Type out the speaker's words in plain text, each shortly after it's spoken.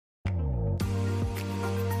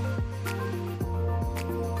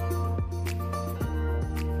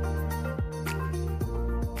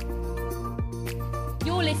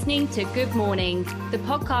You're listening to Good Morning, the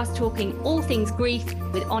podcast talking all things grief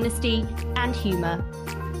with honesty and humour.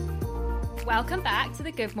 Welcome back to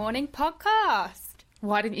the Good Morning podcast.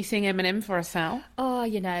 Why didn't you sing Eminem for us, Sal? Oh,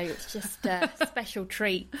 it's just a special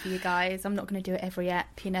treat for you guys. I'm not going to do it every ep,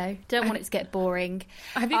 Don't want it to get boring.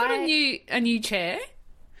 Have you got a new chair?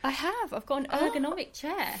 I have. I've got an ergonomic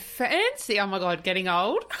chair. Fancy. Oh, my God, getting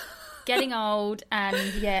old. Getting old, and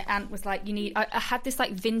Ant was like, I had this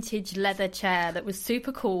like vintage leather chair that was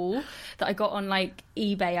super cool that I got on like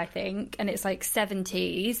eBay, I think, and it's like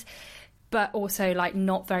 70s, but also like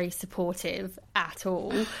not very supportive at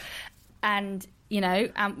all. And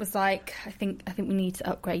Ant was like, I think we need to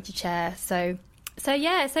upgrade your chair. So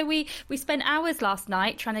we spent hours last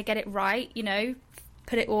night trying to get it right,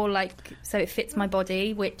 put it all like so it fits my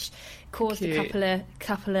body, which caused Cute. a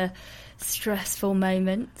couple of stressful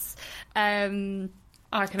moments. I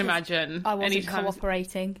can imagine. I wasn't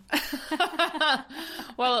cooperating.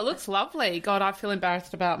 Well, it looks lovely. God, I feel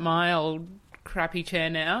embarrassed about my old crappy chair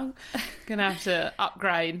now. Gonna have to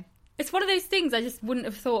upgrade. It's one of those things I just wouldn't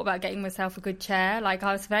have thought about getting myself a good chair. Like,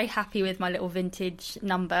 I was very happy with my little vintage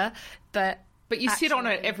number, but you sit on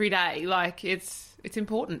it every day. Like, it's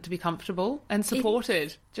important to be comfortable and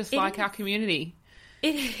supported, just like our community.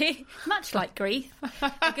 Much like grief,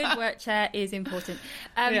 a good work chair is important.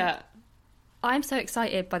 I'm so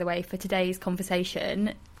excited, by the way, for today's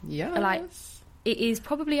conversation. Yes. Like, it is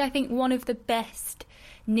probably, I think, one of the best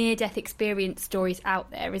near-death experience stories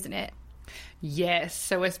out there, isn't it? Yes,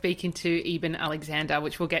 so we're speaking to Eben Alexander,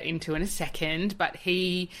 which we'll get into in a second, but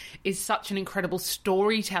he is such an incredible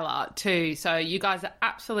storyteller too, so you guys are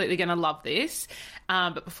absolutely going to love this.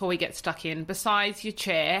 But before we get stuck in, besides your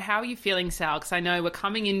chair, how are you feeling, Sal? Because I know we're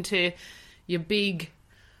coming into your big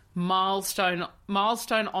milestone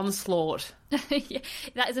onslaught. Yeah,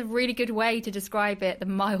 that is a really good way to describe it, the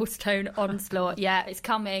milestone onslaught. Yeah, it's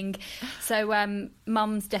coming. So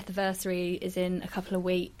Mum's death anniversary is in a couple of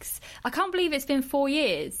weeks. I can't believe it's been 4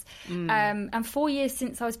 years. And 4 years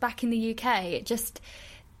since I was back in the UK. It just,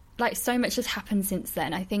 like, so much has happened since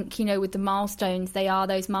then. I think, with the milestones, they are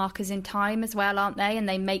those markers in time as well, aren't they? And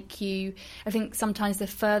they make you, I think sometimes the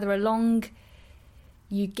further along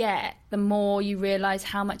you get, the more you realise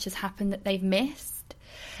how much has happened that they've missed.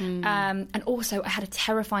 And also, I had a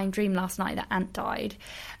terrifying dream last night that Ant died.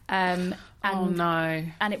 And, oh, no.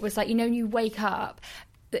 And it was like, you wake up.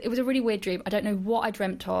 It was a really weird dream. I don't know what I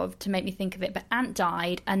dreamt of to make me think of it, but Ant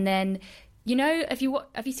died. And then, have you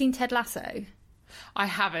seen Ted Lasso? I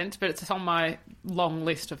haven't, but it's on my long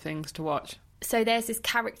list of things to watch. So there's this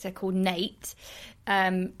character called Nate.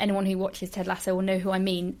 Anyone who watches Ted Lasso will know who I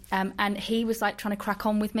mean. And he was like trying to crack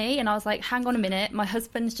on with me. And I was like, hang on a minute, my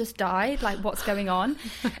husband's just died. Like, what's going on?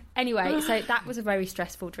 Anyway, so that was a very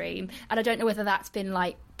stressful dream. And I don't know whether that's been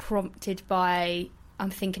like prompted by,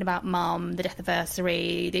 I'm thinking about Mum, the death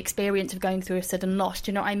anniversary, the experience of going through a sudden loss.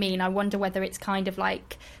 Do you know what I mean? I wonder whether it's kind of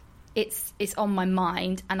like, it's on my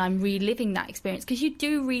mind and I'm reliving that experience, because you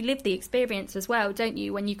do relive the experience as well, don't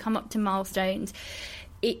you? When you come up to milestones,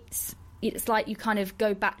 it's like you kind of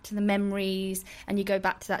go back to the memories and you go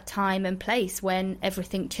back to that time and place when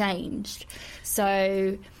everything changed.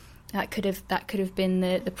 So that could have been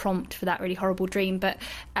the prompt for that really horrible dream. But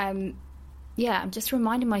I'm just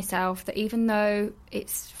reminding myself that even though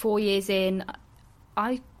it's 4 years in,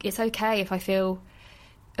 it's okay if I feel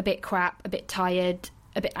a bit crap, a bit tired,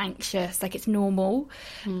 a bit anxious, like it's normal.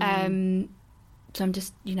 So I'm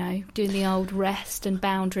just, doing the old rest and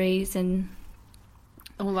boundaries and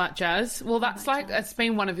all that jazz. Well, that's like, it's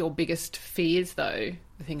been one of your biggest fears, though,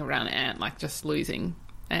 the thing around Ant, like just losing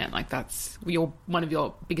Ant, like that's one of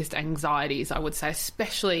your biggest anxieties, I would say,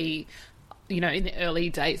 especially, in the early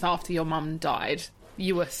days after your mum died.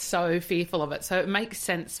 You were so fearful of it. So it makes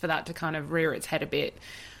sense for that to kind of rear its head a bit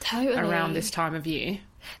around this time of year.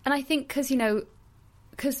 And I think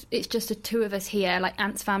because it's just the two of us here, like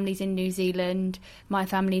Ant's family's in New Zealand, my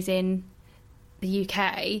family's in the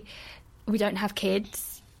UK, we don't have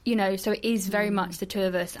kids, so it is very much the two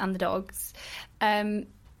of us and the dogs. It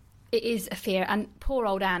is a fear. And poor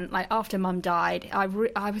old Ant, like after Mum died, I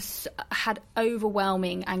had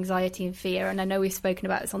overwhelming anxiety and fear. And I know we've spoken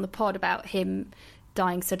about this on the pod about him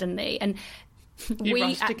dying suddenly. And you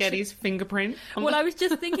rushed to get his fingerprint. Well, I was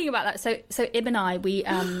just thinking about that. So Ib and I, we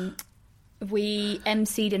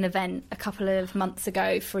emceed an event a couple of months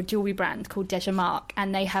ago for a jewellery brand called Deja Mark,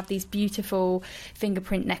 and they have these beautiful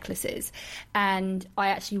fingerprint necklaces. And I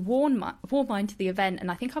actually wore mine to the event, and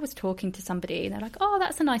I think I was talking to somebody, and they're like, oh,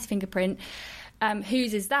 that's a nice fingerprint.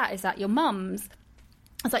 Whose is that? Is that your mum's?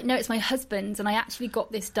 I was like, no, it's my husband's. And I actually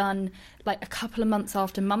got this done like a couple of months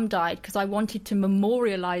after Mum died because I wanted to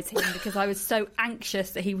memorialise him because I was so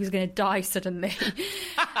anxious that he was going to die suddenly.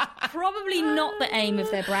 Probably not the aim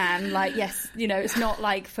of their brand. Like, yes, you know, it's not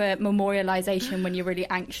like for memorialisation when you're really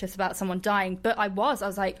anxious about someone dying. But I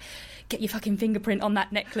was like, get your fucking fingerprint on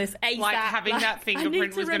that necklace ASAP. Like having that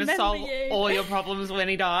fingerprint was going to solve all your problems when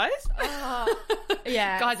he dies.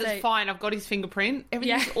 Yeah. Guys, it's fine. I've got his fingerprint.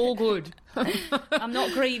 Everything's all good. I'm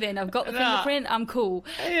not grieving. I've got the fingerprint. I'm cool.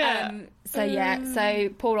 Yeah. So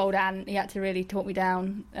poor old Ant, he had to really talk me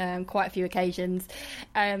down quite a few occasions.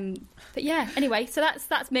 But yeah, anyway, so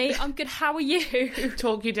that's me. I'm good. How are you?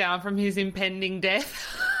 Talk you down from his impending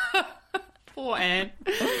death. Poor Ant.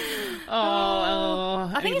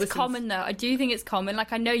 I think it's common though. I do think it's common.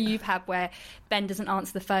 Like I know you've had where Ben doesn't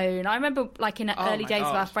answer the phone. I remember like in the early days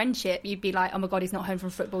of our friendship, you'd be like, oh my God, he's not home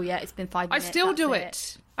from football yet. It's been 5 minutes. I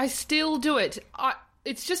still do it.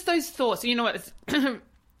 It's just those thoughts. You know what? It's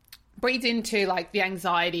breeds into like the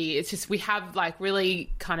anxiety. It's just we have like really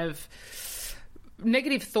kind of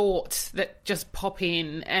negative thoughts that just pop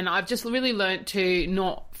in, and I've just really learnt to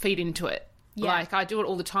not feed into it. Yeah. Like I do it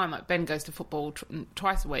all the time. Like Ben goes to football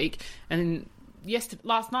twice a week, and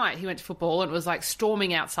last night he went to football and it was like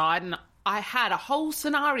storming outside, and I had a whole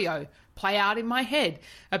scenario play out in my head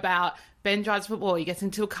about Ben drives football, he gets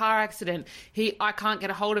into a car accident, I can't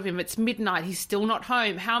get a hold of him, it's midnight, he's still not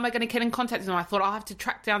home, how am I going to get in contact with him? I thought I'll have to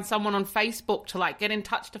track down someone on Facebook to like get in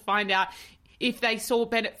touch to find out if they saw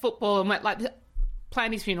Ben at football and went like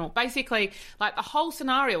plan his funeral. Basically, like the whole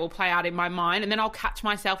scenario will play out in my mind, and then I'll catch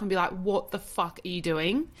myself and be like, what the fuck are you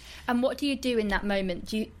doing? And what do you do in that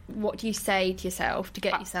moment? What do you say to yourself to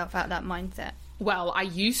get yourself out of that mindset? Well, I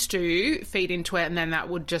used to feed into it, and then that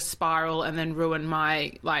would just spiral and then ruin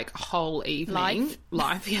my like whole evening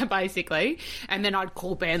life, yeah, basically. And then I'd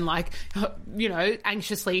call Ben like, you know,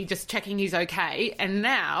 anxiously just checking he's okay. And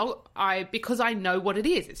now because I know what it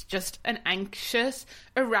is, it's just an anxious,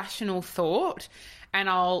 irrational thought. And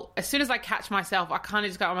as soon as I catch myself, I kind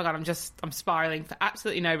of just go, oh my God, I'm spiraling for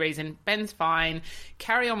absolutely no reason. Ben's fine.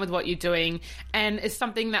 Carry on with what you're doing. And it's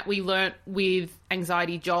something that we learnt with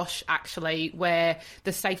Anxiety Josh, actually, where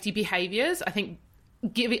the safety behaviours, I think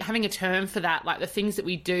having a term for that, like the things that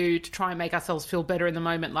we do to try and make ourselves feel better in the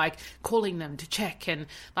moment, like calling them to check. And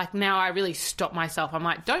like now I really stop myself. I'm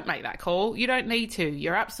like, don't make that call. You don't need to.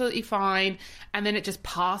 You're absolutely fine. And then it just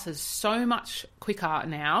passes so much quicker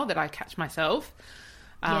now that I catch myself.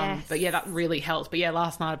 Yes. But yeah, that really helps. But yeah,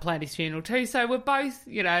 last night I planned his funeral too. So we're both,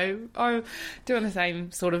 you know, doing the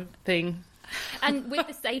same sort of thing. And with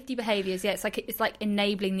the safety behaviours, yeah, it's like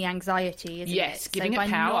enabling the anxiety, isn't it? Yes, giving it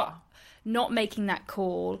power. Not making that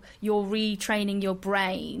call, you're retraining your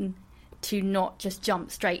brain to not just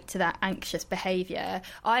jump straight to that anxious behaviour.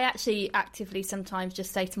 I actually actively sometimes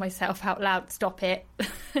just say to myself out loud, stop it,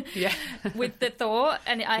 yeah, with the thought,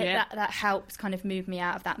 and that helps kind of move me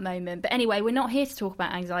out of that moment. But anyway, we're not here to talk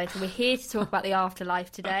about anxiety, we're here to talk about the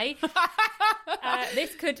afterlife today.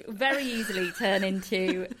 This could very easily turn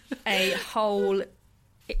into a whole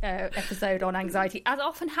episode on anxiety, as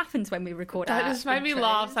often happens when we record. That just made me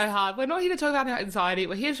laugh so hard. We're not here to talk about anxiety,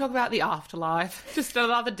 we're here to talk about the afterlife. Just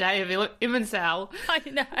another day of Im and Sal. I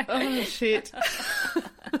know. Oh shit.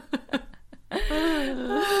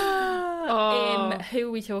 Who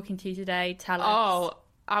are we talking to today? Tell us. Oh,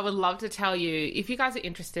 I would love to tell you. If you guys are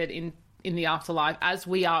interested in the afterlife, as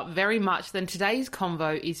we are very much, then today's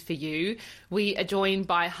convo is for you. We are joined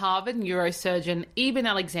by Harvard neurosurgeon Eben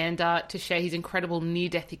Alexander to share his incredible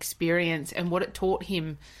near-death experience and what it taught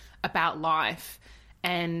him about life.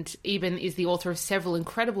 And Eben is the author of several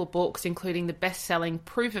incredible books, including the best-selling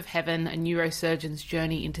Proof of Heaven, A Neurosurgeon's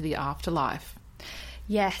Journey into the Afterlife.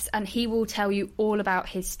 Yes, and he will tell you all about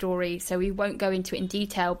his story, so we won't go into it in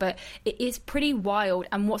detail, but it is pretty wild.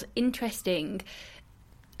 And what's interesting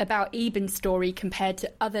about Eben's story compared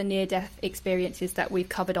to other near-death experiences that we've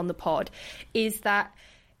covered on the pod is that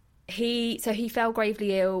he fell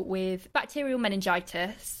gravely ill with bacterial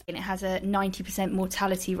meningitis, and it has a 90%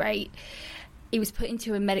 mortality rate. He was put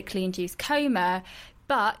into a medically induced coma,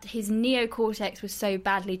 but his neocortex was so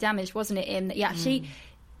badly damaged, wasn't it, that he actually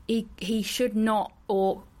he should not,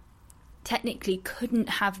 or technically couldn't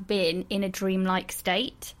have been in a dreamlike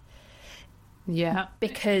state. Yeah.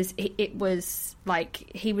 Because it was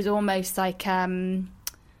like, he was almost like, it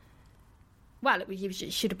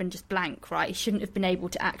should have been just blank, right? He shouldn't have been able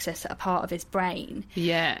to access a part of his brain.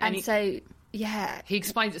 Yeah. And so, yeah. He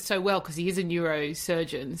explains it so well because he is a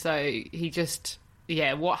neurosurgeon. So he just,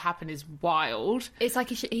 what happened is wild. It's like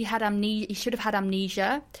he should have had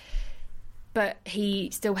amnesia, but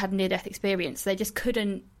he still had near-death experience. They just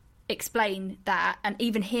couldn't explain that. And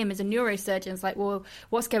even him as a neurosurgeon is like, well,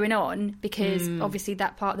 what's going on? Because obviously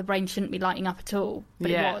that part of the brain shouldn't be lighting up at all,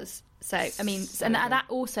 but it was. So, I mean, and that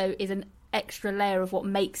also is an extra layer of what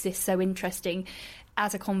makes this so interesting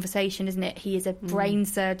as a conversation, isn't it? He is a brain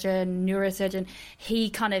surgeon, neurosurgeon. He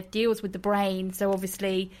kind of deals with the brain. So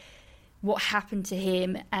obviously what happened to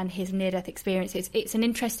him and his near-death experiences, it's an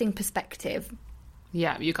interesting perspective.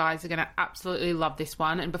 Yeah, you guys are going to absolutely love this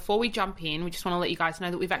one. And before we jump in, we just want to let you guys know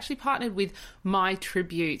that we've actually partnered with My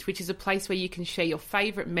Tribute, which is a place where you can share your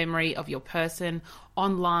favourite memory of your person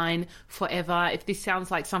online forever. If this sounds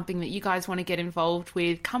like something that you guys want to get involved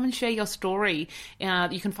with, come and share your story.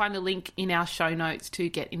 You can find the link in our show notes to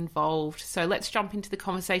get involved. So let's jump into the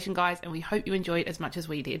conversation, guys, and we hope you enjoy it as much as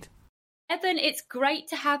we did. Eben, it's great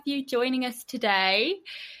to have you joining us today.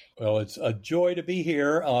 Well, it's a joy to be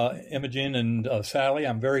here, Imogen and Sally.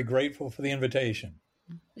 I'm very grateful for the invitation.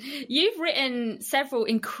 You've written several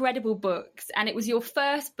incredible books, and it was your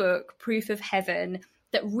first book, Proof of Heaven,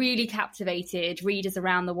 that really captivated readers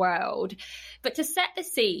around the world. But to set the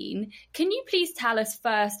scene, can you please tell us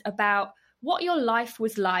first about what your life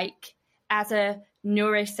was like as a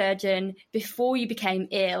neurosurgeon before you became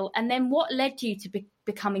ill, and then what led you to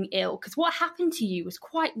becoming ill? Because what happened to you was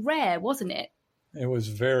quite rare, wasn't it? It was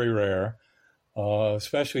very rare,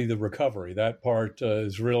 especially the recovery. That part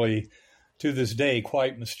is really, to this day,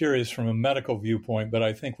 quite mysterious from a medical viewpoint, but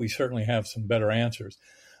I think we certainly have some better answers.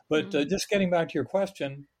 But just getting back to your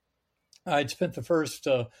question, I'd spent the first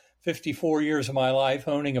 54 years of my life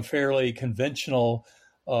owning a fairly conventional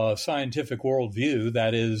scientific worldview.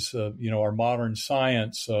 That is, our modern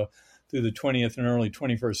science through the 20th and early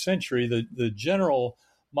 21st century. The general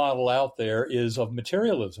model out there is of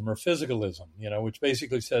materialism or physicalism, which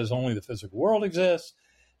basically says only the physical world exists,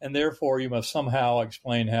 and therefore you must somehow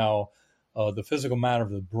explain how the physical matter of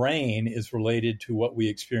the brain is related to what we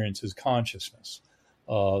experience as consciousness,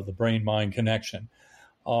 the brain-mind connection.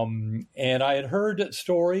 And I had heard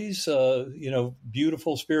stories,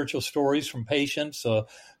 beautiful spiritual stories from patients.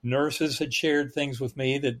 Nurses had shared things with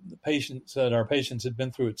me that our patients had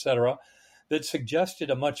been through, et cetera, that suggested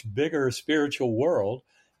a much bigger spiritual world.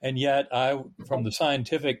 And yet I, from the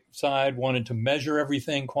scientific side, wanted to measure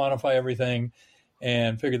everything, quantify everything,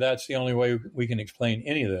 and figured that's the only way we can explain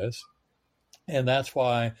any of this. And that's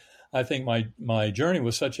why I think my journey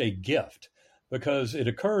was such a gift, because it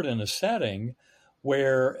occurred in a setting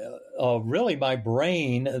where really my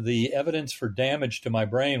brain, the evidence for damage to my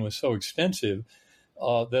brain was so extensive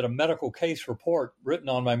that a medical case report written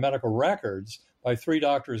on my medical records by 3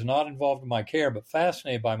 doctors not involved in my care but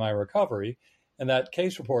fascinated by my recovery. And that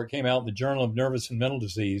case report came out in the Journal of Nervous and Mental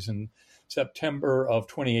Disease in September of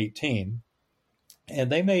 2018.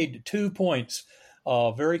 And they made 2 points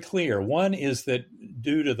very clear. One is that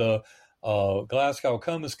due to the Glasgow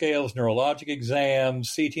Coma scales, neurologic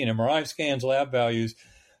exams, CT and MRI scans, lab values,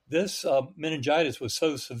 this meningitis was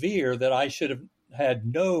so severe that I should have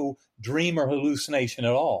had no dream or hallucination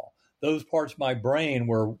at all. Those parts of my brain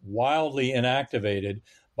were wildly inactivated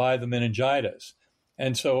by the meningitis.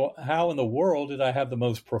 And so how in the world did I have the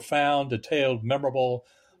most profound, detailed, memorable,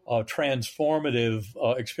 transformative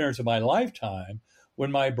experience of my lifetime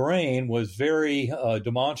when my brain was very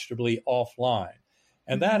demonstrably offline?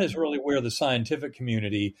 And that is really where the scientific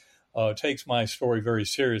community takes my story very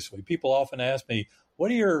seriously. People often ask me, what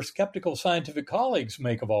do your skeptical scientific colleagues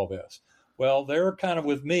make of all this? Well, they're kind of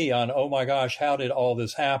with me on, oh my gosh, how did all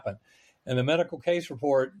this happen? And the medical case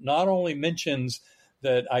report not only mentions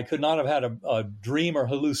that I could not have had a dream or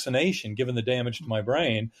hallucination given the damage to my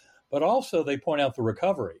brain, but also they point out the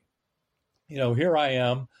recovery. Here I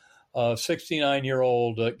am, a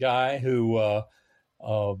 69-year-old guy who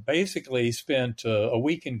basically spent a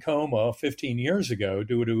week in coma 15 years ago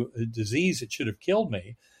due to a disease that should have killed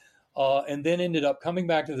me, and then ended up coming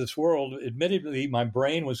back to this world. Admittedly, my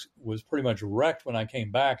brain was pretty much wrecked when I came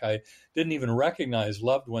back. I didn't even recognize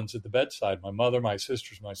loved ones at the bedside, my mother, my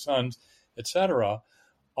sisters, my sons, etc.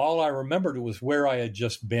 All I remembered was where I had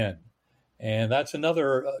just been. And that's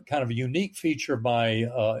another kind of unique feature of my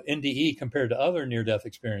NDE compared to other near-death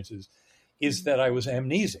experiences, is that I was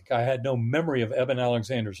amnesic. I had no memory of Eben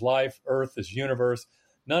Alexander's life, Earth, his universe,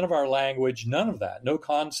 none of our language, none of that, no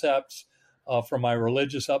concepts from my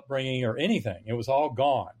religious upbringing or anything. It was all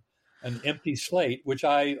gone, an empty slate, which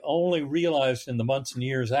I only realized in the months and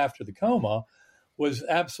years after the coma was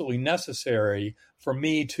absolutely necessary for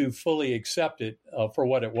me to fully accept it for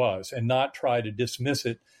what it was and not try to dismiss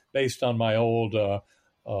it based on my old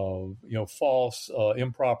false,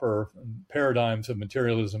 improper paradigms of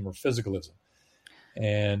materialism or physicalism.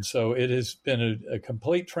 And so it has been a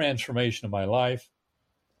complete transformation of my life.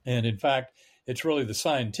 And in fact, it's really the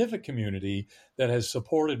scientific community that has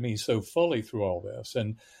supported me so fully through all this.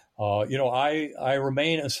 And, I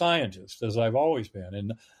remain a scientist, as I've always been.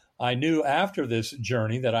 And I knew after this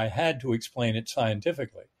journey that I had to explain it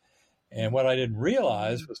scientifically. And what I didn't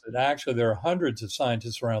realize was that actually there are hundreds of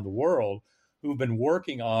scientists around the world who've been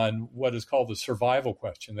working on what is called the survival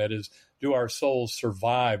question. That is, do our souls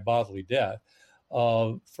survive bodily death?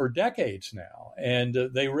 For decades now. And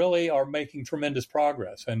they really are making tremendous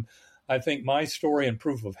progress. And I think my story and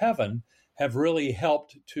Proof of Heaven have really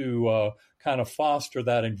helped to kind of foster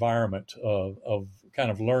that environment of kind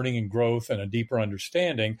of learning and growth and a deeper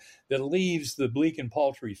understanding that leaves the bleak and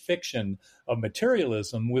paltry fiction of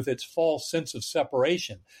materialism with its false sense of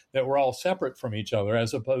separation, that we're all separate from each other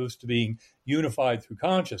as opposed to being unified through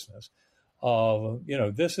consciousness.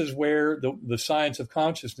 This is where the science of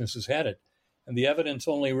consciousness is headed. And the evidence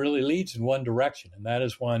only really leads in one direction, and that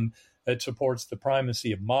is one that supports the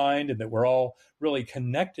primacy of mind and that we're all really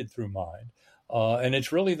connected through mind. And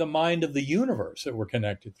it's really the mind of the universe that we're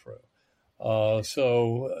connected through.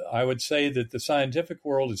 So I would say that the scientific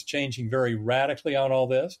world is changing very radically on all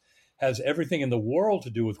this, has everything in the world to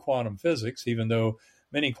do with quantum physics, even though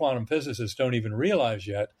many quantum physicists don't even realize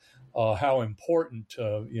yet how important,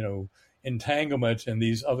 entanglement and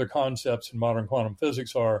these other concepts in modern quantum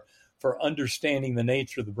physics are for understanding the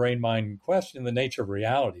nature of the brain-mind question, the nature of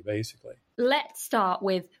reality, basically. Let's start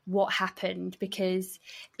with what happened, because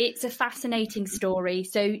it's a fascinating story.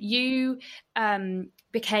 So you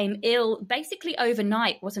became ill basically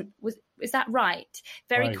overnight, is that right?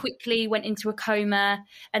 Very Right. quickly went into a coma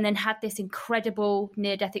and then had this incredible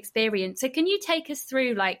near-death experience. So can you take us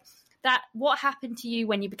through what happened to you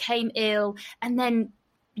when you became ill and then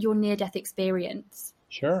your near-death experience?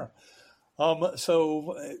 Sure.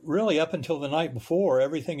 So really up until the night before,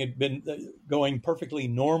 everything had been going perfectly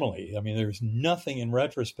normally. I mean, there's nothing in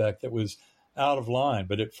retrospect that was out of line.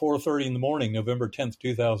 But at 4:30 in the morning, November 10th,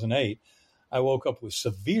 2008, I woke up with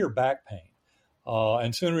severe back pain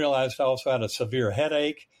and soon realized I also had a severe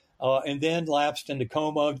headache and then lapsed into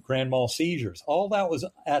coma, grand mal seizures. All that was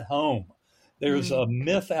at home. There's a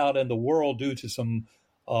myth out in the world due to some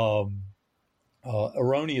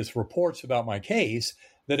erroneous reports about my case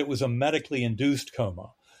that it was a medically induced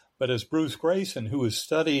coma. But as Bruce Grayson, who has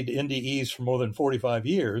studied NDEs for more than 45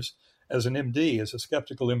 years as an MD, as a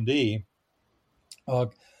skeptical MD,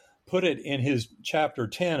 put it in his chapter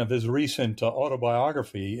 10 of his recent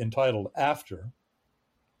autobiography entitled After.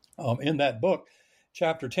 In that book,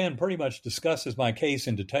 chapter 10 pretty much discusses my case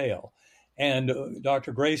in detail. And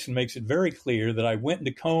Dr. Grayson makes it very clear that I went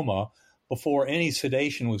into coma before any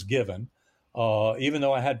sedation was given. Even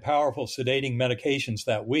though I had powerful sedating medications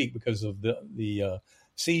that week because of the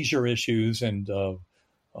seizure issues and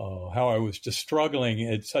how I was just struggling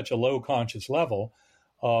at such a low conscious level,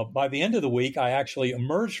 by the end of the week, I actually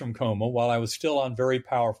emerged from coma while I was still on very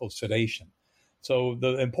powerful sedation. So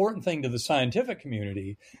the important thing to the scientific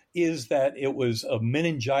community is that it was a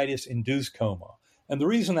meningitis-induced coma. And the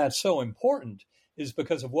reason that's so important is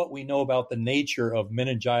because of what we know about the nature of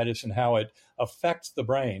meningitis and how it affects the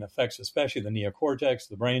brain, affects especially the neocortex,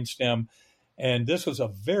 the brainstem. And this was a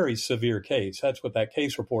very severe case. That's what that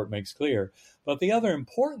case report makes clear. But the other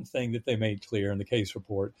important thing that they made clear in the case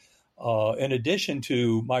report, in addition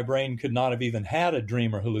to my brain could not have even had a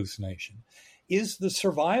dream or hallucination, is the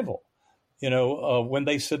survival. When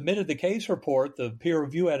they submitted the case report, the peer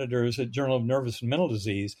review editors at Journal of Nervous and Mental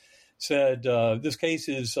Disease said, this case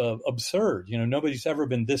is absurd. Nobody's ever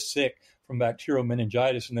been this sick from bacterial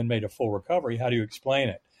meningitis and then made a full recovery. How do you explain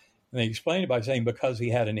it? And they explained it by saying because he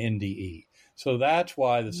had an NDE. So that's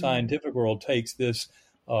why the scientific world takes this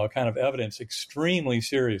kind of evidence extremely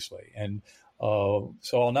seriously. And so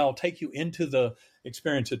I'll now take you into the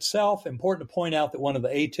experience itself. Important to point out that one of the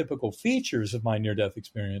atypical features of my near-death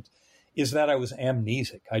experience is that I was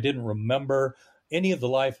amnesic. I didn't remember any of the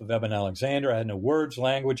life of Eben Alexander. I had no words,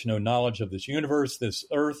 language, no knowledge of this universe, this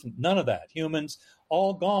earth, none of that. Humans,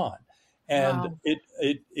 all gone. And Wow.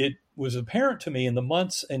 it was apparent to me in the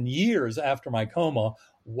months and years after my coma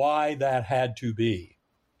why that had to be.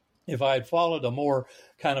 If I had followed a more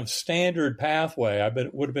kind of standard pathway, I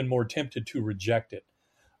would have been more tempted to reject it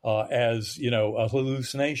as, a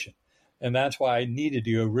hallucination. And that's why I needed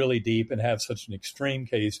to go really deep and have such an extreme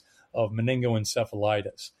case of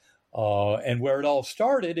meningoencephalitis. And where it all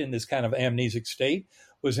started in this kind of amnesic state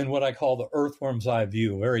was in what I call the earthworm's eye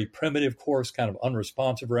view, a very primitive, coarse, kind of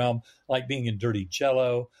unresponsive realm, like being in dirty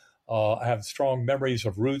jello. I have strong memories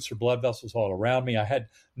of roots or blood vessels all around me. I had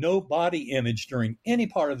no body image during any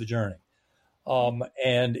part of the journey.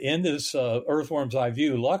 And in this earthworm's eye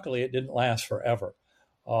view, luckily, it didn't last forever.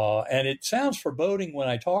 And it sounds foreboding when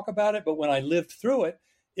I talk about it, but when I lived through it,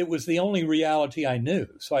 it was the only reality I knew.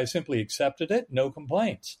 So I simply accepted it, no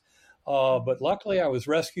complaints. But luckily, I was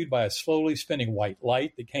rescued by a slowly spinning white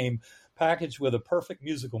light that came packaged with a perfect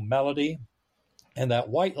musical melody. And that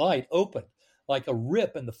white light opened like a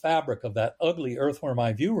rip in the fabric of that ugly earthworm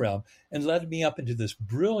eye view realm and led me up into this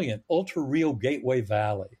brilliant, ultra-real gateway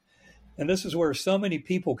valley. And this is where so many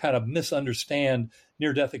people kind of misunderstand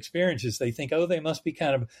near-death experiences. They think, oh, they must be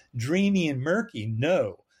kind of dreamy and murky.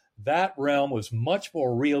 No, that realm was much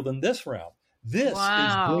more real than this realm. This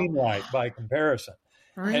is dreamlike by comparison.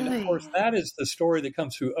 Really? And of course, that is the story that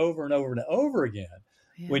comes through over and over and over again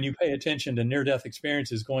when you pay attention to near-death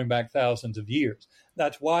experiences going back thousands of years.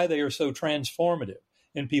 That's why they are so transformative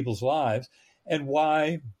in people's lives and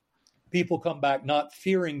why people come back not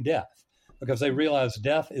fearing death, because they realize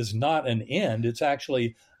death is not an end. It's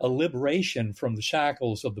actually a liberation from the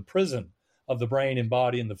shackles of the prison of the brain and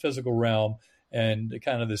body in the physical realm and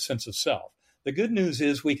kind of this sense of self. The good news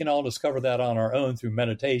is we can all discover that on our own through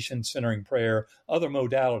meditation, centering prayer, other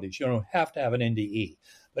modalities. You don't have to have an NDE.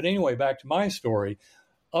 But anyway, back to my story.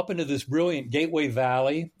 Up into this brilliant gateway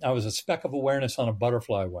valley, I was a speck of awareness on a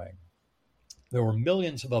butterfly wing. There were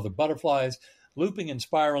millions of other butterflies looping and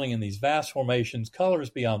spiraling in these vast formations, colors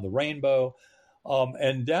beyond the rainbow.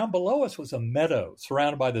 And down below us was a meadow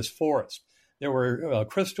surrounded by this forest. There were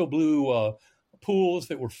crystal blue pools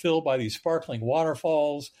that were filled by these sparkling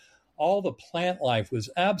waterfalls. All the plant life was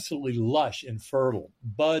absolutely lush and fertile.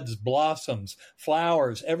 Buds, blossoms,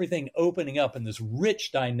 flowers, everything opening up in this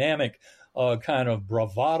rich, dynamic kind of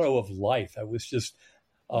bravado of life. It was just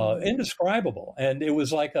indescribable. And it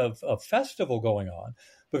was like a festival going on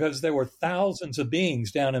because there were thousands of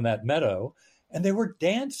beings down in that meadow and they were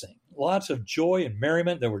dancing. Lots of joy and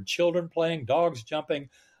merriment. There were children playing, dogs jumping.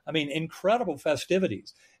 I mean, incredible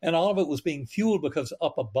festivities. And all of it was being fueled because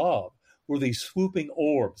up above were these swooping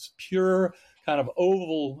orbs, pure kind of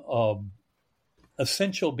oval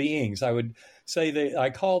essential beings. I would say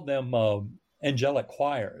I called them angelic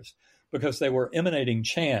choirs because they were emanating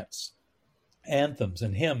chants, anthems,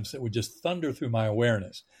 and hymns that would just thunder through my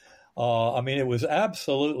awareness. I mean, it was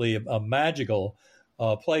absolutely a magical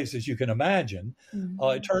place, as you can imagine. Mm-hmm.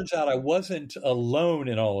 It turns out I wasn't alone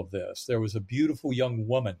in all of this. There was a beautiful young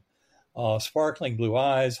woman, sparkling blue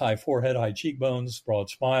eyes, high forehead, high cheekbones, broad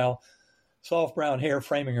smile, soft brown hair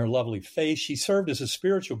framing her lovely face. She served as a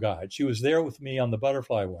spiritual guide. She was there with me on the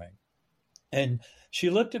butterfly wing. And she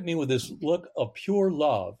looked at me with this look of pure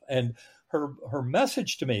love. And her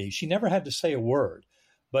message to me, she never had to say a word,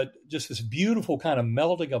 but just this beautiful kind of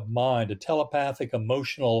melding of mind, a telepathic,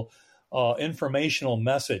 emotional, informational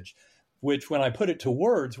message, which when I put it to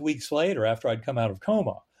words weeks later after I'd come out of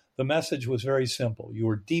coma, the message was very simple. You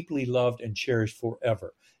are deeply loved and cherished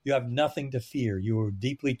forever. You have nothing to fear. You are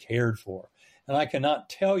deeply cared for. And I cannot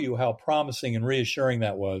tell you how promising and reassuring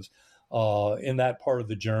that was in that part of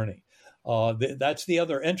the journey. That's the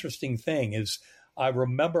other interesting thing is I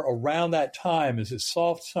remember around that time is this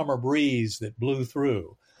soft summer breeze that blew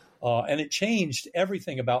through. And it changed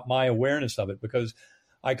everything about my awareness of it because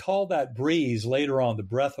I called that breeze later on the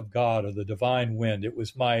breath of God or the divine wind. It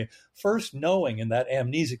was my first knowing in that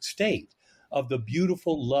amnesic state of the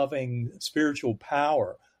beautiful, loving, spiritual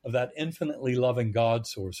power of that infinitely loving God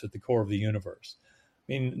source at the core of the universe.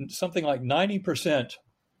 I mean, something like 90%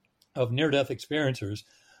 of near-death experiencers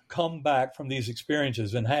come back from these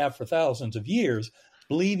experiences and have for thousands of years,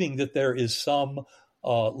 believing that there is some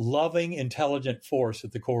loving, intelligent force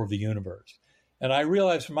at the core of the universe. And I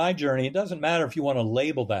realized from my journey, it doesn't matter if you want to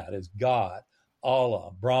label that as God, Allah,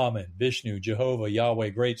 Brahman, Vishnu, Jehovah, Yahweh,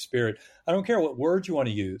 Great Spirit. I don't care what words you want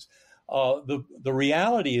to use. The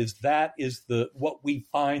reality is that is what we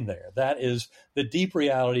find there. That is the deep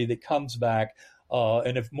reality that comes back.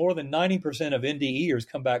 And if more than 90% of NDEers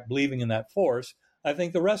come back believing in that force, I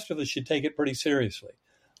think the rest of us should take it pretty seriously.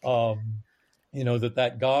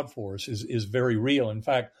 That God force is very real. In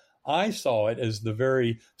fact, I saw it as the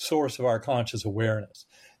very source of our conscious awareness.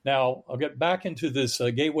 Now, I'll get back into this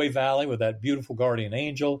Gateway Valley with that beautiful guardian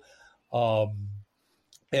angel.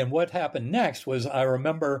 And what happened next was I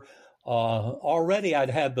remember already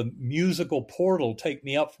I'd had the musical portal take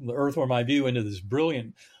me up from the earth where my view into this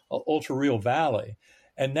brilliant ultra-real valley.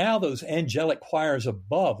 And now those angelic choirs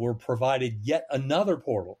above were provided yet another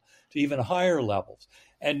portal to even higher levels.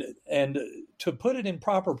 And to put it in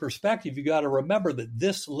proper perspective, you got to remember that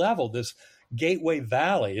this level, this Gateway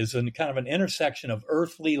Valley, is kind of an intersection of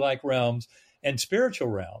earthly-like realms and spiritual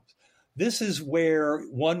realms. This is where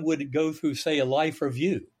one would go through, say, a life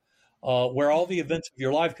review, where all the events of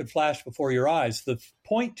your life could flash before your eyes. The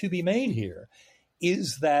point to be made here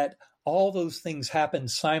is that all those things happen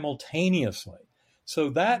simultaneously. So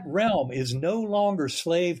that realm is no longer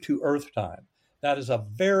slave to earth time. That is a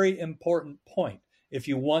very important point if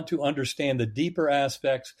you want to understand the deeper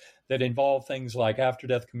aspects that involve things like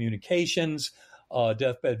after-death communications,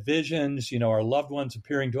 deathbed visions, our loved ones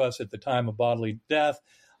appearing to us at the time of bodily death,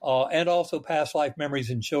 and also past life memories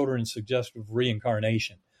in children suggestive of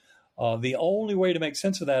reincarnation. The only way to make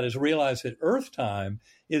sense of that is realize that Earth time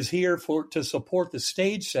is here to support the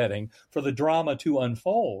stage setting for the drama to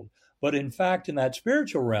unfold. But in fact, in that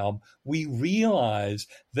spiritual realm, we realize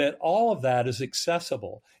that all of that is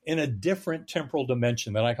accessible in a different temporal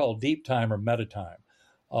dimension that I call deep time or meta time.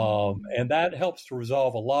 And that helps to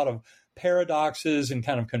resolve a lot of paradoxes and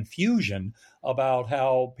kind of confusion about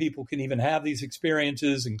how people can even have these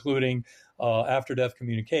experiences, including after-death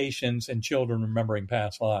communications and children remembering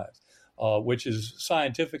past lives, which is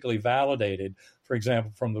scientifically validated, for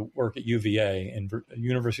example, from the work at UVA and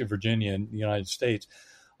University of Virginia in the United States.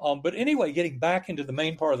 But anyway, getting back into the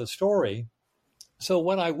main part of the story, so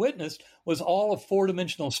what I witnessed was all of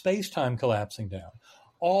four-dimensional space-time collapsing down.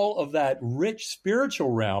 All of that rich spiritual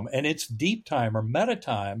realm and its deep time or meta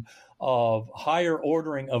time of higher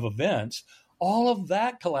ordering of events, all of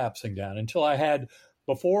that collapsing down until I had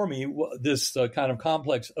before me this kind of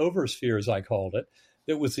complex oversphere, as I called it,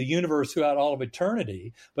 that was the universe throughout all of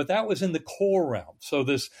eternity, but that was in the core realm. So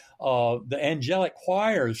the angelic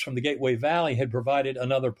choirs from the Gateway Valley had provided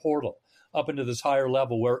another portal up into this higher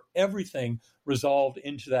level where everything resolved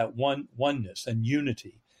into that oneness and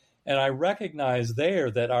unity. And I recognize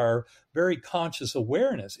there that our very conscious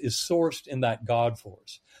awareness is sourced in that God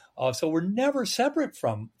force. So we're never separate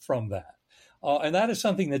from that. And that is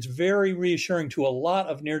something that's very reassuring to a lot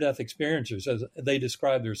of near-death experiencers as they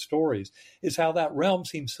describe their stories, is how that realm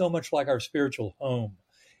seems so much like our spiritual home.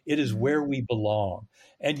 It is where we belong.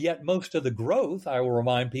 And yet most of the growth, I will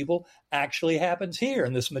remind people, actually happens here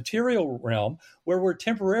in this material realm where we're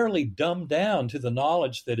temporarily dumbed down to the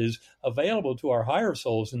knowledge that is available to our higher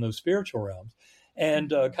souls in those spiritual realms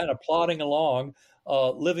and kind of plodding along,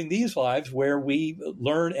 living these lives where we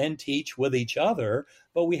learn and teach with each other,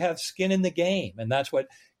 but we have skin in the game. And that's what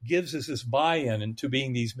gives us this buy-in into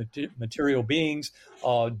being these material beings,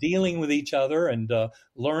 dealing with each other and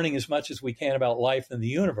learning as much as we can about life in the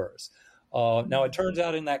universe. Now, it turns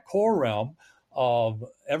out in that core realm,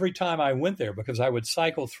 every time I went there, because I would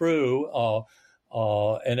cycle through,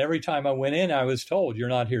 and every time I went in, I was told, you're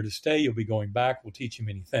not here to stay, you'll be going back, we'll teach you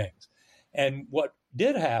many things. And what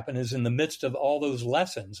did happen is in the midst of all those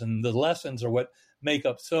lessons, and the lessons are what make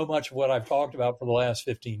up so much of what I've talked about for the last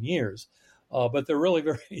 15 years, but they're really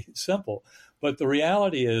very simple. But the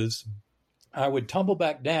reality is I would tumble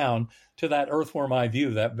back down to that earthworm eye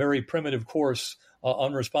view, that very primitive, coarse,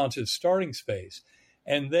 unresponsive starting space.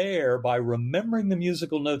 And there, by remembering the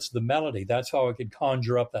musical notes of the melody, that's how I could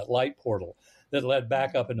conjure up that light portal that led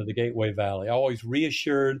back up into the Gateway Valley, always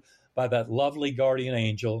reassured by that lovely guardian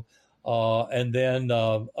angel, and then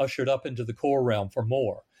ushered up into the core realm for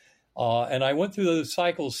more. And I went through those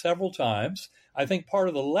cycles several times. I think part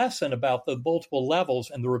of the lesson about the multiple levels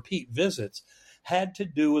and the repeat visits had to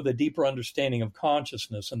do with a deeper understanding of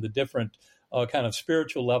consciousness and the different kind of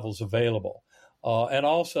spiritual levels available. And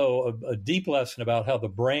also a deep lesson about how the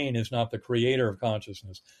brain is not the creator of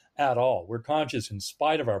consciousness at all. We're conscious in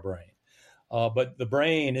spite of our brain. But the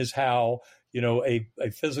brain is how, a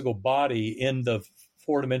physical body in the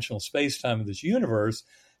four-dimensional space-time of this universe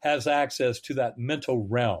has access to that mental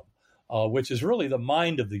realm, which is really the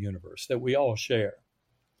mind of the universe that we all share.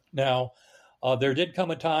 Now, there did come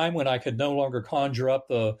a time when I could no longer conjure up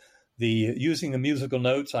the using the musical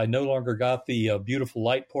notes. I no longer got the beautiful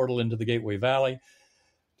light portal into the Gateway Valley.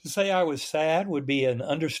 To say I was sad would be an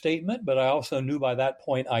understatement, but I also knew by that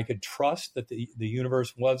point I could trust that the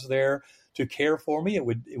universe was there to care for me. It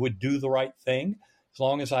would do the right thing as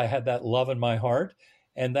long as I had that love in my heart.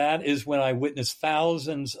 And that is when I witnessed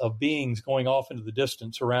thousands of beings going off into the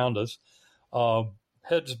distance around us,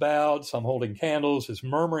 heads bowed, some holding candles, this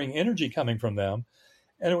murmuring energy coming from them.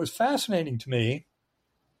 And it was fascinating to me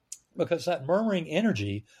because that murmuring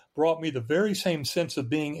energy brought me the very same sense of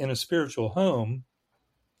being in a spiritual home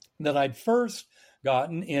that I'd first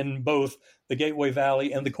gotten in both the Gateway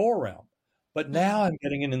Valley and the core realm. But now I'm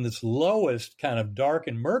getting in this lowest kind of dark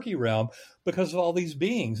and murky realm because of all these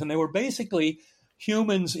beings. And they were basically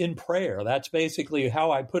humans in prayer. That's basically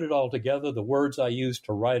how I put it all together, the words I used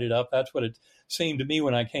to write it up. That's what it seemed to me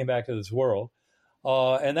when I came back to this world.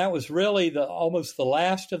 And that was really almost the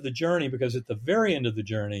last of the journey, because at the very end of the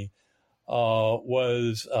journey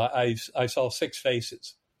I saw 6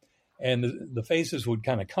 faces. And the faces would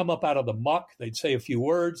kind of come up out of the muck. They'd say a few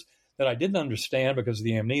words. that I didn't understand because of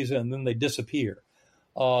the amnesia, and then they disappear.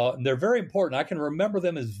 They're very important. I can remember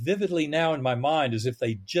them as vividly now in my mind as if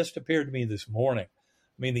they just appeared to me this morning.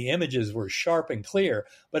 I mean, the images were sharp and clear,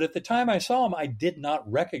 but at the time I saw them, I did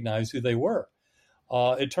not recognize who they were.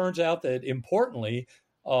 It turns out that, importantly,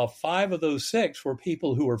 5 of those 6 were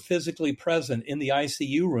people who were physically present in the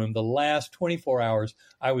ICU room the last 24 hours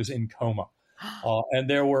I was in coma. And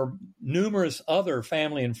there were numerous other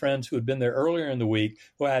family and friends who had been there earlier in the week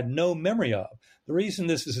who I had no memory of. The reason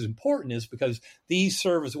this is important is because these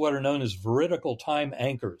serve as what are known as veridical time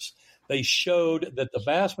anchors. They showed that the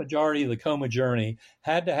vast majority of the coma journey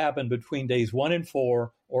had to happen between days 1 and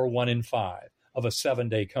 4 or 1 and 5 of a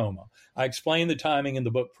 7-day coma. I explained the timing in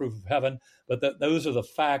the book Proof of Heaven, but those are the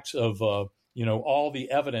facts of all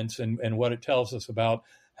the evidence and what it tells us about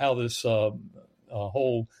how this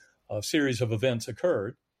whole series of events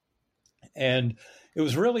occurred. And it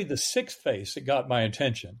was really the 6th face that got my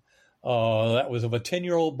attention. That was of a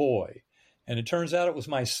 10-year-old boy. And it turns out it was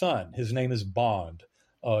my son. His name is Bond.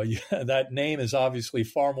 That name is obviously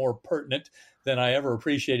far more pertinent than I ever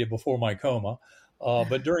appreciated before my coma.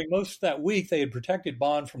 But during most of that week, they had protected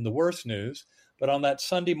Bond from the worst news. But on that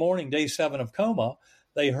Sunday morning, day 7 of coma,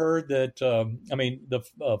 they heard that,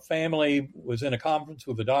 the family was in a conference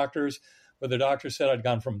with the doctors, where the doctor said I'd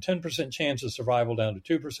gone from 10% chance of survival down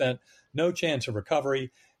to 2%, no chance of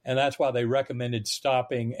recovery. And that's why they recommended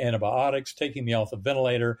stopping antibiotics, taking me off the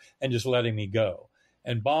ventilator, and just letting me go.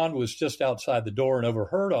 And Bond was just outside the door and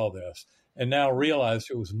overheard all this, and now realized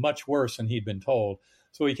it was much worse than he'd been told.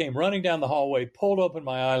 So he came running down the hallway, pulled open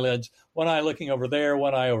my eyelids, one eye looking over there,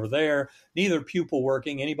 one eye over there, neither pupil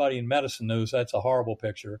working. Anybody in medicine knows that's a horrible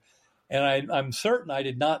picture. And I'm certain I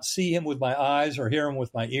did not see him with my eyes or hear him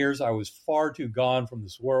with my ears. I was far too gone from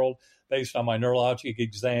this world based on my neurologic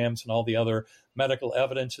exams and all the other medical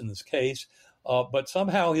evidence in this case. But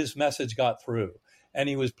somehow his message got through. And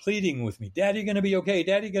he was pleading with me, Daddy, going to be okay?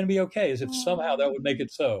 Daddy, going to be okay? As if somehow that would make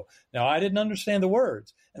it so. Now, I didn't understand the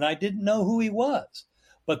words, and I didn't know who he was.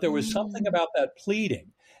 But there was something about that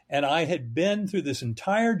pleading. And I had been through this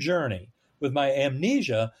entire journey with my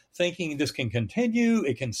amnesia, thinking this can continue,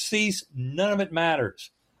 it can cease, none of it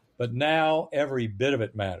matters. But now every bit of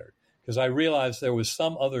it mattered, because I realized there was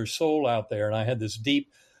some other soul out there, and I had this deep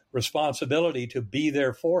responsibility to be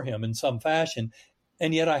there for him in some fashion.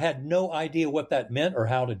 And yet I had no idea what that meant or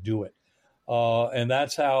how to do it. And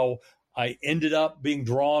that's how I ended up being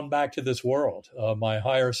drawn back to this world. My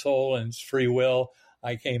higher soul and its free will,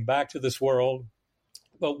 I came back to this world.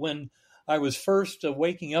 But when I was first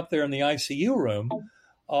waking up there in the ICU room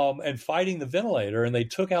and fighting the ventilator, and they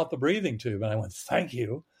took out the breathing tube, and I went, thank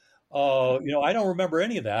you. I don't remember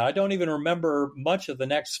any of that. I don't even remember much of the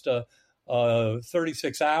next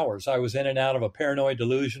 36 hours. I was in and out of a paranoid,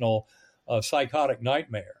 delusional, psychotic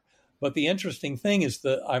nightmare. But the interesting thing is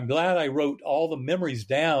that I'm glad I wrote all the memories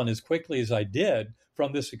down as quickly as I did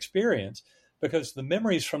from this experience, because the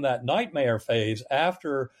memories from that nightmare phase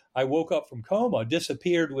after I woke up from coma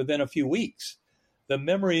disappeared within a few weeks. The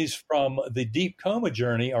memories from the deep coma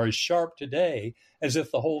journey are as sharp today as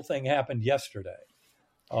if the whole thing happened yesterday.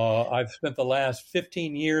 I've spent the last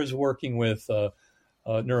 15 years working with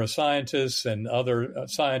neuroscientists and other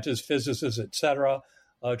scientists, physicists, et cetera,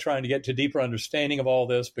 trying to get to deeper understanding of all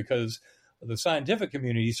this, because the scientific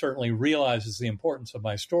community certainly realizes the importance of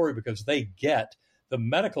my story because they get the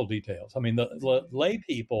medical details. I mean, the lay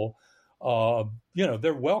people,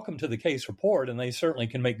 they're welcome to the case report, and they certainly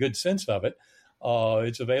can make good sense of it.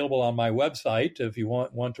 It's available on my website if you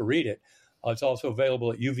want to read it. It's also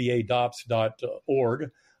available at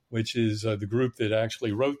uvadops.org, which is the group that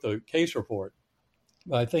actually wrote the case report.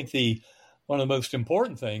 I think one of the most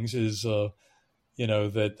important things is that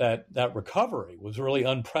recovery was really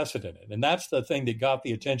unprecedented. And that's the thing that got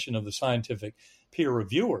the attention of the scientific peer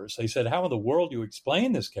reviewers. They said, how in the world do you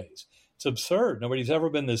explain this case? It's absurd. Nobody's ever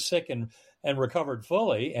been this sick and recovered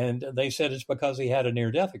fully. And they said it's because he had a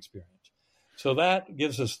near-death experience. So that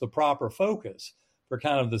gives us the proper focus for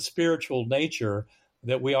kind of the spiritual nature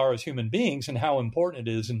that we are as human beings and how important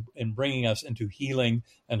it is in bringing us into healing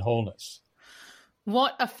and wholeness.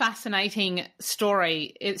 What a fascinating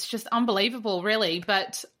story. It's just unbelievable, really.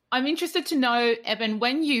 But I'm interested to know, Eben,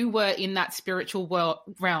 when you were in that spiritual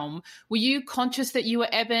realm, were you conscious that you were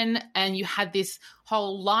Eben and you had this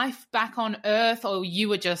whole life back on Earth, or you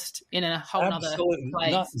were just in a whole other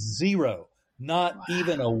place? Not zero, not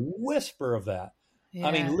even a whisper of that. Yeah.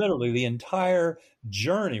 I mean, literally, the entire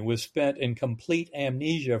journey was spent in complete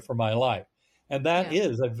amnesia for my life. And that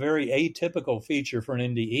is a very atypical feature for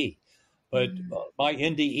an NDE. But my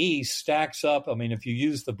NDE stacks up. I mean, if you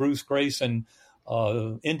use the Bruce Grayson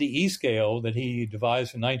NDE scale that he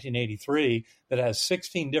devised in 1983 that has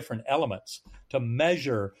 16 different elements to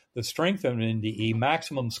measure the strength of an NDE.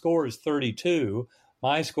 Maximum score is 32.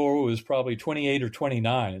 My score was probably 28 or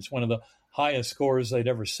 29. It's one of the highest scores they'd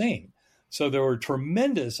ever seen. So there were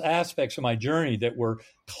tremendous aspects of my journey that were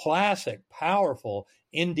classic, powerful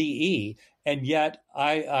NDE. And yet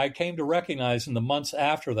I came to recognize in the months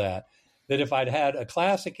after that if I'd had a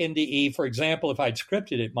classic NDE, for example, if I'd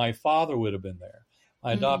scripted it, my father would have been there.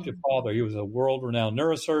 My adoptive father, he was a world-renowned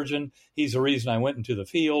neurosurgeon. He's the reason I went into the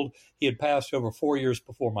field. He had passed over 4 years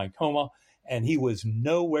before my coma, and he was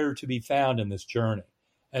nowhere to be found in this journey.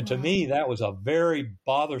 And to me, that was a very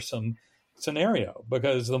bothersome scenario,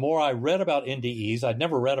 because the more I read about NDEs, I'd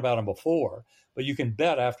never read about them before, but you can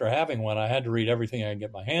bet after having one, I had to read everything I could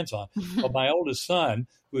get my hands on. But my oldest son,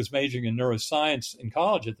 who was majoring in neuroscience in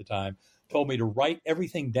college at the time, told me to write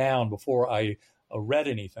everything down before I read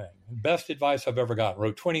anything. Best advice I've ever gotten.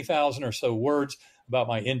 Wrote 20,000 or so words about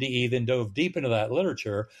my NDE, then dove deep into that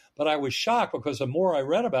literature. But I was shocked, because the more I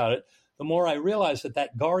read about it, the more I realized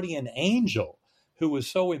that guardian angel who was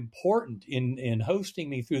so important in hosting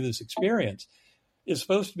me through this experience is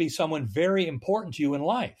supposed to be someone very important to you in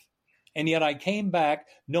life. And yet I came back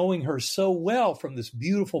knowing her so well from this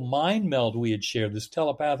beautiful mind meld we had shared, this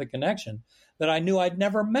telepathic connection, that I knew I'd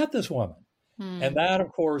never met this woman. And that,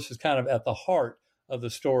 of course, is kind of at the heart of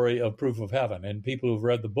the story of Proof of Heaven. And people who've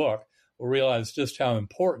read the book will realize just how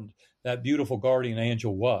important that beautiful guardian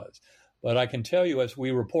angel was. But I can tell you, as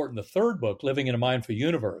we report in the third book, Living in a Mindful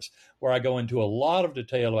Universe, where I go into a lot of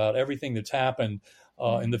detail about everything that's happened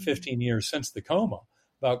in the 15 years since the coma,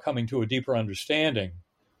 about coming to a deeper understanding,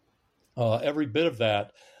 every bit of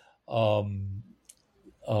that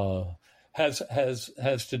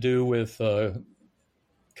has to do with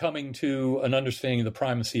coming to an understanding of the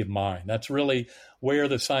primacy of mind. That's really where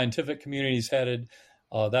the scientific community is headed.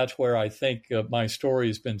 That's where I think my story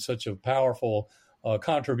has been such a powerful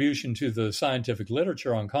contribution to the scientific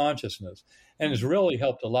literature on consciousness, and has really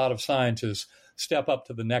helped a lot of scientists step up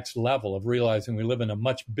to the next level of realizing we live in a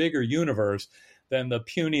much bigger universe than the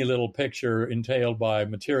puny little picture entailed by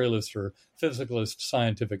materialist or physicalist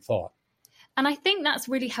scientific thought. And I think that's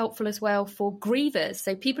really helpful as well for grievers.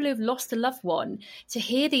 So people who've lost a loved one, to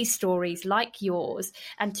hear these stories like yours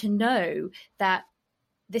and to know that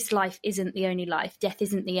this life isn't the only life, death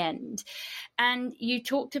isn't the end. And you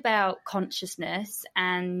talked about consciousness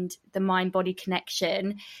and the mind-body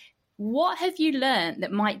connection. What have you learned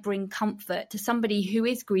that might bring comfort to somebody who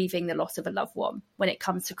is grieving the loss of a loved one when it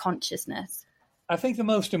comes to consciousness? I think the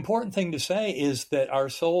most important thing to say is that our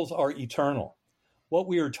souls are eternal. What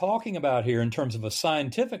we are talking about here in terms of a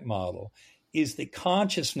scientific model is that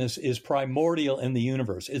consciousness is primordial in the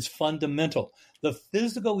universe. It's fundamental. The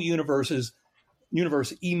physical universe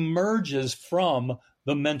emerges from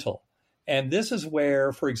the mental. And this is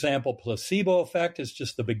where, for example, placebo effect is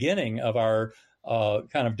just the beginning of our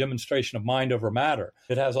kind of demonstration of mind over matter.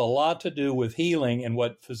 It has a lot to do with healing and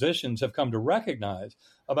what physicians have come to recognize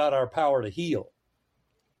about our power to heal.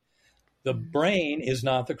 The brain is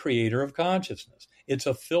not the creator of consciousness. It's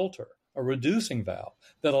a filter, a reducing valve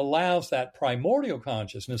that allows that primordial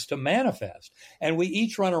consciousness to manifest. And we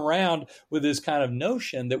each run around with this kind of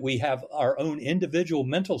notion that we have our own individual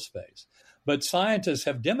mental space. But scientists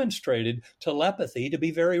have demonstrated telepathy to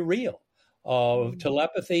be very real.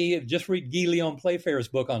 Telepathy, just read Guy Leon Playfair's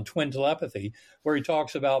book on twin telepathy, where he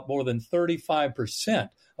talks about more than 35%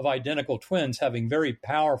 of identical twins having very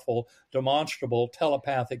powerful, demonstrable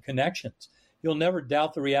telepathic connections. You'll never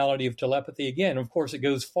doubt the reality of telepathy again. Of course, it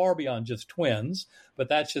goes far beyond just twins, but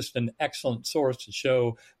that's just an excellent source to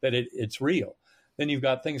show that it's real. Then you've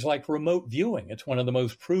got things like remote viewing. It's one of the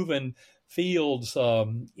most proven fields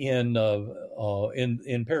in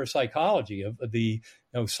parapsychology of the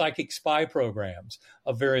psychic spy programs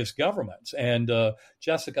of various governments. And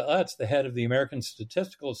Jessica Utz, the head of the American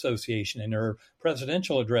Statistical Association, in her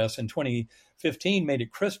presidential address in 2015 made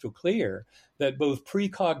it crystal clear that both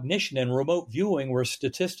precognition and remote viewing were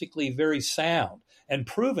statistically very sound and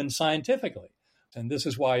proven scientifically. And this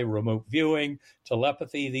is why remote viewing,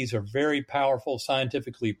 telepathy, these are very powerful,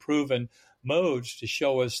 scientifically proven modes to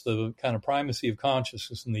show us the kind of primacy of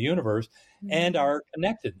consciousness in the universe and our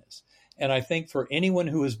connectedness. And I think for anyone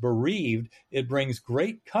who is bereaved, it brings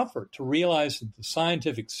great comfort to realize that the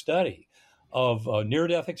scientific study of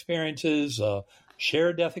near-death experiences,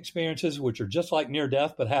 shared death experiences, which are just like near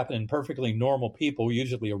death but happen in perfectly normal people,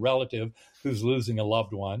 usually a relative who's losing a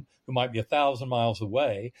loved one who might be 1,000 miles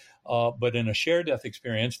away. But in a shared death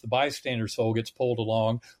experience, the bystander soul gets pulled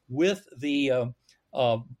along with the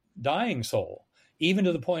dying soul even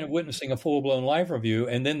to the point of witnessing a full-blown life review.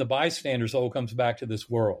 And then the bystanders all comes back to this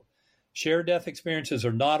world. Shared death experiences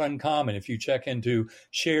are not uncommon. If you check into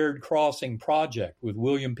Shared Crossing Project with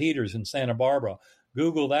William Peters in Santa Barbara,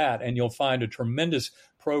 Google that, and you'll find a tremendous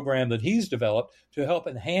program that he's developed to help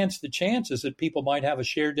enhance the chances that people might have a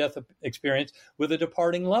shared death experience with a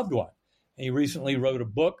departing loved one. And he recently wrote a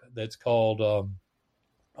book that's called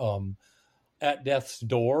At Death's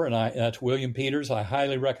Door, and that's William Peters. I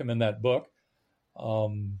highly recommend that book.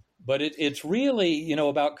 But it's really,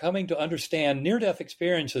 about coming to understand near-death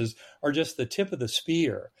experiences are just the tip of the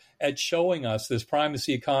spear at showing us this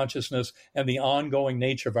primacy of consciousness and the ongoing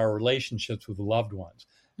nature of our relationships with loved ones.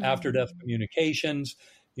 Mm-hmm. After-death communications,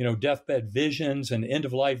 deathbed visions and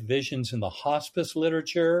end-of-life visions in the hospice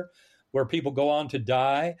literature where people go on to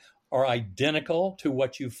die are identical to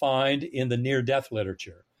what you find in the near-death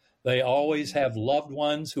literature. They always have loved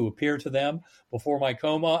ones who appear to them. Before my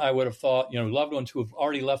coma, I would have thought, loved ones who have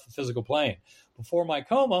already left the physical plane. Before my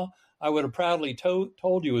coma, I would have proudly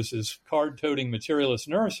told you as this card-toting materialist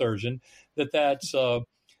neurosurgeon that's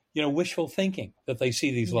wishful thinking that they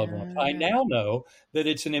see these loved ones. I now know that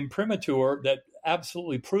it's an imprimatur that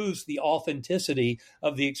absolutely proves the authenticity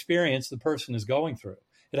of the experience the person is going through.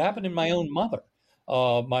 It happened in my own mother,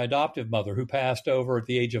 my adoptive mother, who passed over at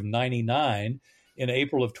the age of 99 in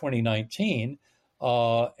April of 2019,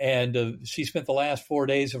 and she spent the last 4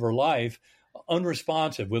 days of her life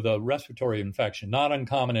unresponsive with a respiratory infection. Not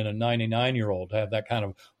uncommon in a 99-year-old to have that kind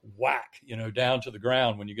of whack, down to the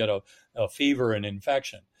ground when you get a fever and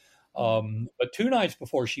infection. But 2 nights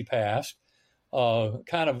before she passed,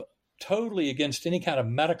 kind of totally against any kind of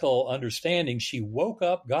medical understanding, she woke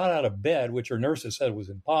up, got out of bed, which her nurses said was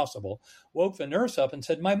impossible, woke the nurse up and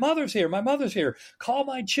said, my mother's here, call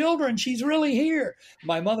my children, she's really here.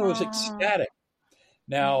 My mother was ecstatic.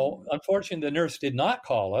 Now, unfortunately, the nurse did not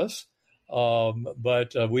call us,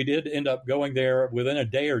 but we did end up going there within a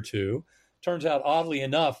day or two. Turns out, oddly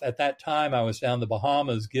enough, at that time, I was down in the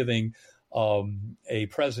Bahamas giving a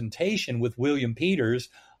presentation with William Peters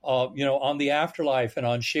on the afterlife and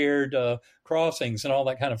on shared crossings and all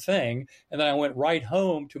that kind of thing. And then I went right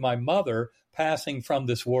home to my mother passing from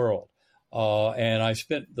this world. And I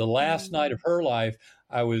spent the last night of her life,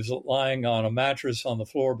 I was lying on a mattress on the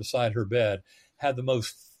floor beside her bed, had the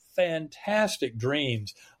most fantastic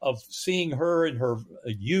dreams of seeing her in her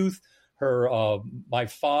youth, my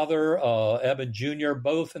father, Eben Jr.,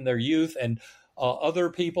 both in their youth, and other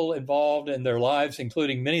people involved in their lives,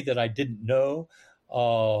 including many that I didn't know.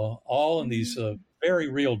 All in these very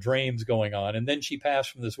real dreams going on. And then she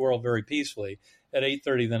passed from this world very peacefully at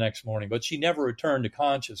 8:30 the next morning. But she never returned to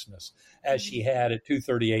consciousness as she had at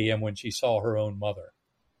 2:30 a.m. when she saw her own mother.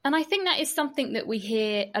 And I think that is something that we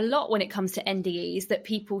hear a lot when it comes to NDEs, that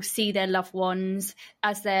people see their loved ones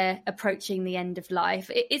as they're approaching the end of life.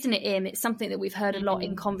 Isn't it, Im? It's something that we've heard a lot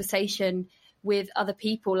in conversation with other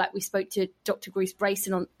people. Like we spoke to Dr. Bruce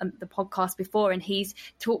Brayson on the podcast before, and he's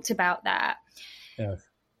talked about that. Yes.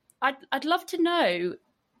 I'd love to know,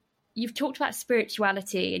 you've talked about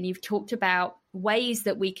spirituality and you've talked about ways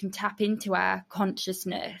that we can tap into our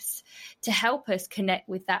consciousness to help us connect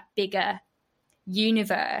with that bigger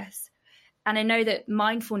universe. And I know that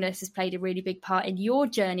mindfulness has played a really big part in your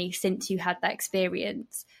journey since you had that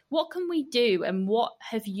experience. What can we do, and what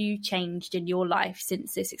have you changed in your life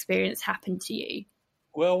since this experience happened to you?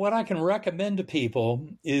 Well, what I can recommend to people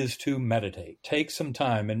is to meditate. Take some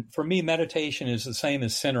time. And for me, meditation is the same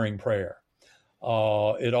as centering prayer.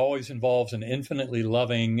 It always involves an infinitely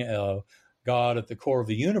loving God at the core of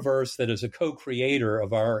the universe that is a co-creator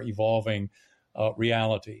of our evolving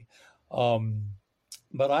reality.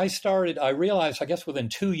 But I realized, I guess within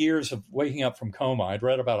 2 years of waking up from coma, I'd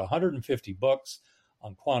read about 150 books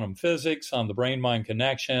on quantum physics, on the brain-mind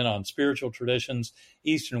connection, on spiritual traditions,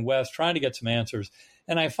 East and West, trying to get some answers.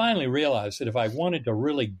 And I finally realized that if I wanted to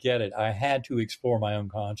really get it, I had to explore my own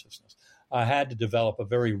consciousness. I had to develop a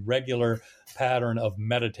very regular pattern of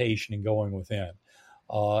meditation and going within.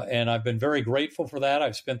 And I've been very grateful for that.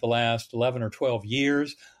 I've spent the last 11 or 12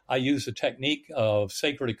 years. I use the technique of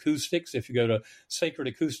sacred acoustics. If you go to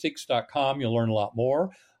sacredacoustics.com, you'll learn a lot more.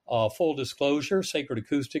 Full disclosure, Sacred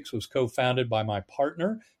Acoustics was co-founded by my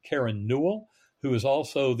partner, Karen Newell, who is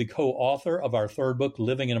also the co-author of our third book,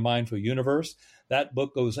 Living in a Mindful Universe. That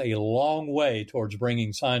book goes a long way towards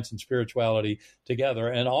bringing science and spirituality together,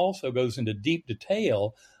 and also goes into deep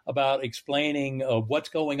detail about explaining what's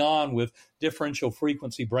going on with differential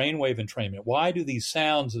frequency brainwave entrainment. Why do these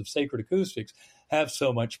sounds of sacred acoustics have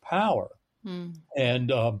so much power?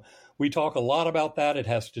 And we talk a lot about that. It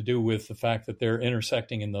has to do with the fact that they're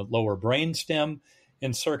intersecting in the lower brainstem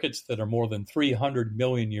in circuits that are more than 300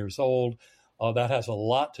 million years old. That has a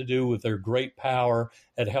lot to do with their great power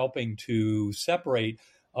at helping to separate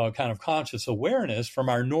kind of conscious awareness from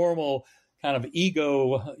our normal kind of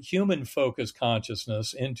ego, human-focused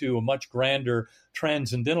consciousness into a much grander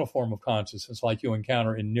transcendental form of consciousness like you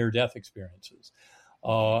encounter in near-death experiences.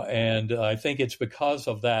 And I think it's because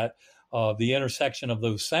of that, the intersection of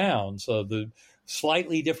those sounds, the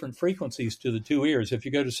slightly different frequencies to the two ears. If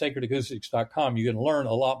you go to sacredacoustics.com, you can learn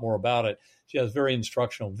a lot more about it. She has very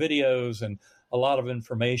instructional videos and a lot of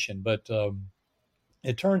information. But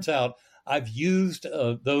it turns out I've used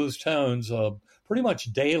those tones pretty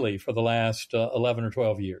much daily for the last 11 or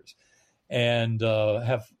 12 years, and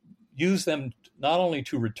have used them not only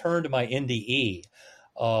to return to my NDE,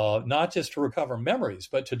 not just to recover memories,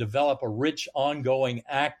 but to develop a rich, ongoing,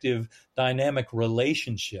 active, dynamic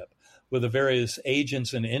relationship with the various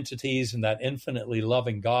agents and entities and that infinitely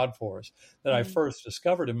loving God force that I first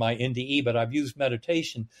discovered in my NDE. But I've used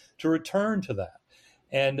meditation to return to that.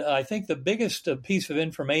 And I think the biggest piece of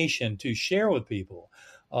information to share with people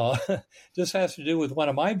just has to do with one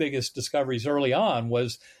of my biggest discoveries early on,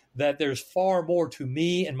 was that there's far more to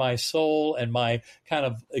me and my soul and my kind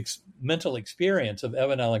of mental experience of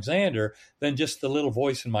Eben Alexander than just the little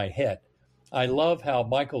voice in my head. I love how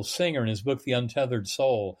Michael Singer, in his book, The Untethered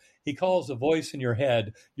Soul, he calls the voice in your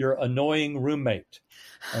head your annoying roommate.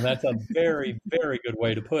 And that's a very, very good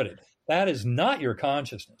way to put it. That is not your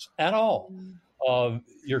consciousness at all.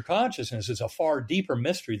 Your consciousness is a far deeper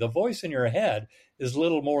mystery. The voice in your head is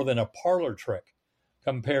little more than a parlor trick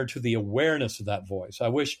compared to the awareness of that voice. I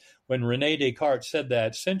wish when Rene Descartes said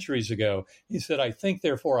that centuries ago, he said, I think,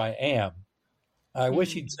 therefore I am. I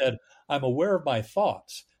wish he'd said, I'm aware of my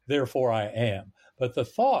thoughts, therefore I am. But the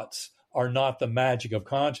thoughts are not the magic of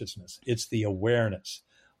consciousness. It's the awareness.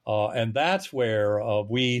 And that's where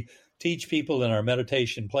we teach people in our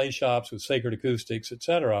meditation play shops with sacred acoustics,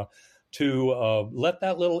 etc., to let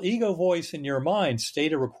that little ego voice in your mind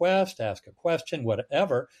state a request, ask a question,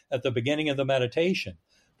 whatever, at the beginning of the meditation.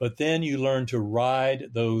 But then you learn to ride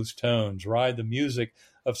those tones, ride the music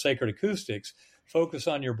of sacred acoustics, focus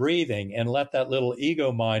on your breathing, and let that little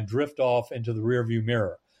ego mind drift off into the rearview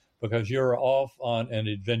mirror, because you're off on an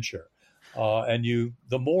adventure. And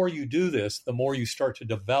the more you do this, the more you start to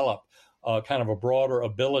develop kind of a broader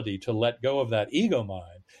ability to let go of that ego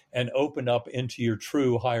mind and open up into your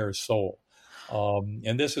true higher soul.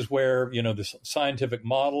 And this is where, this scientific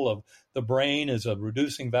model of the brain as a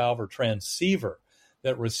reducing valve or transceiver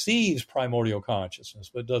that receives primordial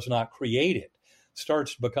consciousness but does not create it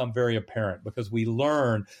starts to become very apparent, because we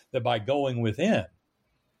learn that by going within,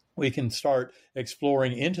 we can start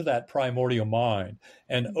exploring into that primordial mind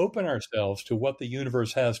and open ourselves to what the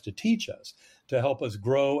universe has to teach us to help us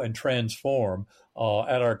grow and transform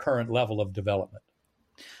at our current level of development.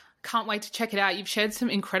 Can't wait to check it out. You've shared some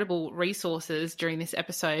incredible resources during this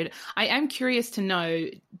episode. I am curious to know,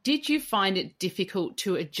 did you find it difficult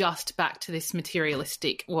to adjust back to this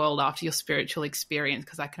materialistic world after your spiritual experience?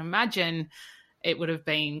 Because I can imagine it would have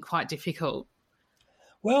been quite difficult.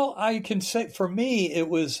 Well, I can say for me, it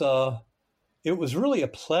was really a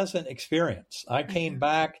pleasant experience. I came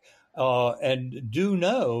back and do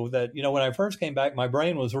know that, when I first came back, my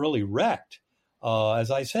brain was really wrecked. As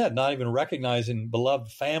I said, not even recognizing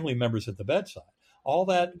beloved family members at the bedside. All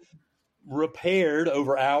that repaired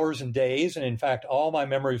over hours and days. And in fact, all my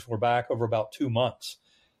memories were back over about 2 months.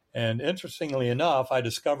 And interestingly enough, I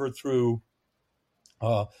discovered through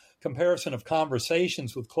comparison of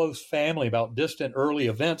conversations with close family about distant early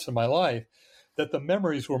events in my life that the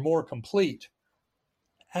memories were more complete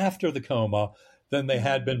after the coma than they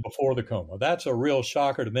had been before the coma. That's a real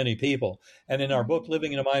shocker to many people. And in our book,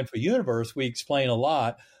 Living in a Mindful Universe, we explain a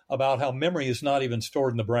lot about how memory is not even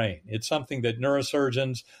stored in the brain. It's something that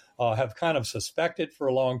neurosurgeons have kind of suspected for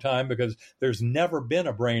a long time, because there's never been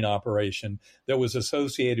a brain operation that was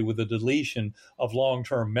associated with the deletion of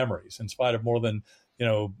long-term memories, in spite of more than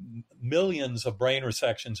millions of brain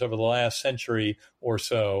resections over the last century or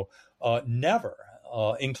so. Never,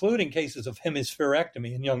 including cases of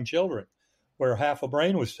hemispherectomy in young children, where half a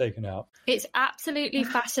brain was taken out. It's absolutely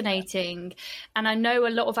fascinating. And I know a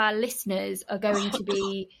lot of our listeners are going to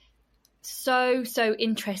be so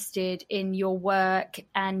interested in your work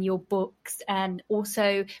and your books, and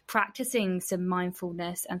also practicing some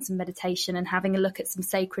mindfulness and some meditation and having a look at some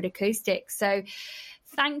sacred acoustics. So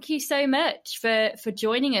thank you so much for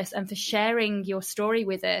joining us and for sharing your story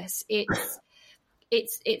with us.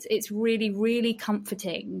 It's really, really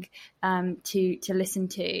comforting to listen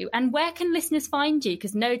to. And where can listeners find you?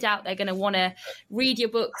 Because no doubt they're going to want to read your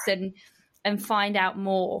books and find out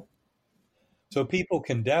more. So people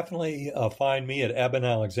can definitely find me at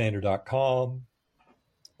ebenalexander.com.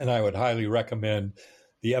 And I would highly recommend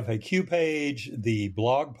the FAQ page, the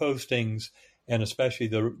blog postings, and especially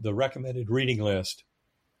the recommended reading list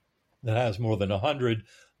that has more than 100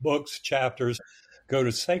 books, chapters. Go to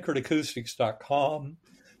sacredacoustics.com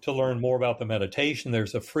to learn more about the meditation.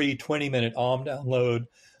 There's a free 20-minute download.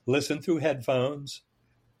 Listen through headphones.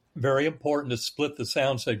 Very important to split the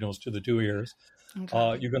sound signals to the two ears.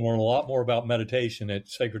 Okay. You can learn a lot more about meditation at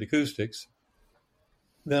Sacred Acoustics.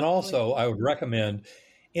 Then also, I would recommend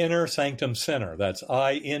Inner Sanctum Center. That's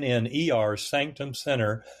INNER,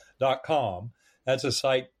 sanctumcenter.com. That's a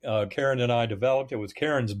site Karen and I developed. It was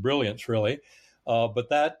Karen's brilliance, really. But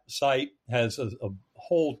that site has a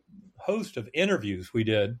whole host of interviews we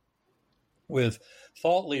did with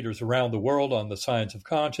thought leaders around the world on the science of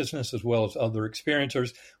consciousness, as well as other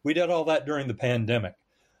experiencers. We did all that during the pandemic.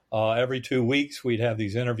 Every 2 weeks, we'd have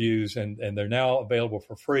these interviews, and they're now available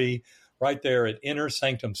for free right there at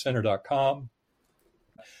innersanctumcenter.com.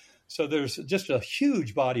 So there's just a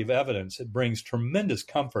huge body of evidence that brings tremendous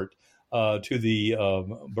comfort to the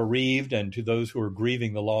bereaved and to those who are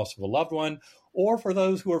grieving the loss of a loved one, or for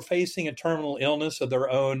those who are facing a terminal illness of their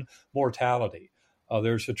own mortality.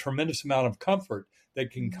 There's a tremendous amount of comfort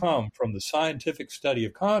that can come from the scientific study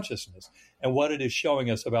of consciousness and what it is showing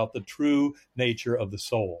us about the true nature of the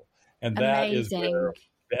soul. And that is where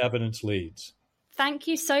the evidence leads. Thank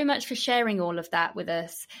you so much for sharing all of that with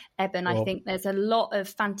us, Eben. I think there's a lot of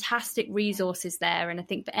fantastic resources there. And I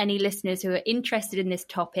think for any listeners who are interested in this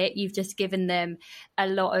topic, you've just given them a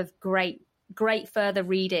lot of great further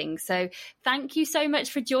reading. So thank you so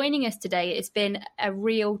much for joining us today. It's been a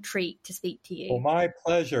real treat to speak to you. Well, my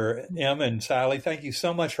pleasure, Em and Sally. Thank you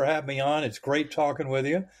so much for having me on. It's great talking with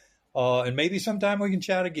you. And maybe sometime we can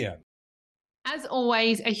chat again. As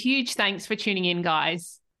always, a huge thanks for tuning in,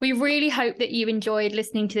 guys. We really hope that you enjoyed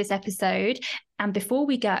listening to this episode. And before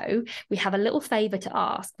we go, we have a little favour to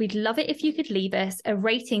ask. We'd love it if you could leave us a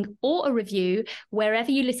rating or a review wherever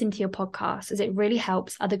you listen to your podcast, as it really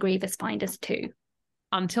helps other grievers find us too.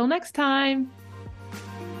 Until next time.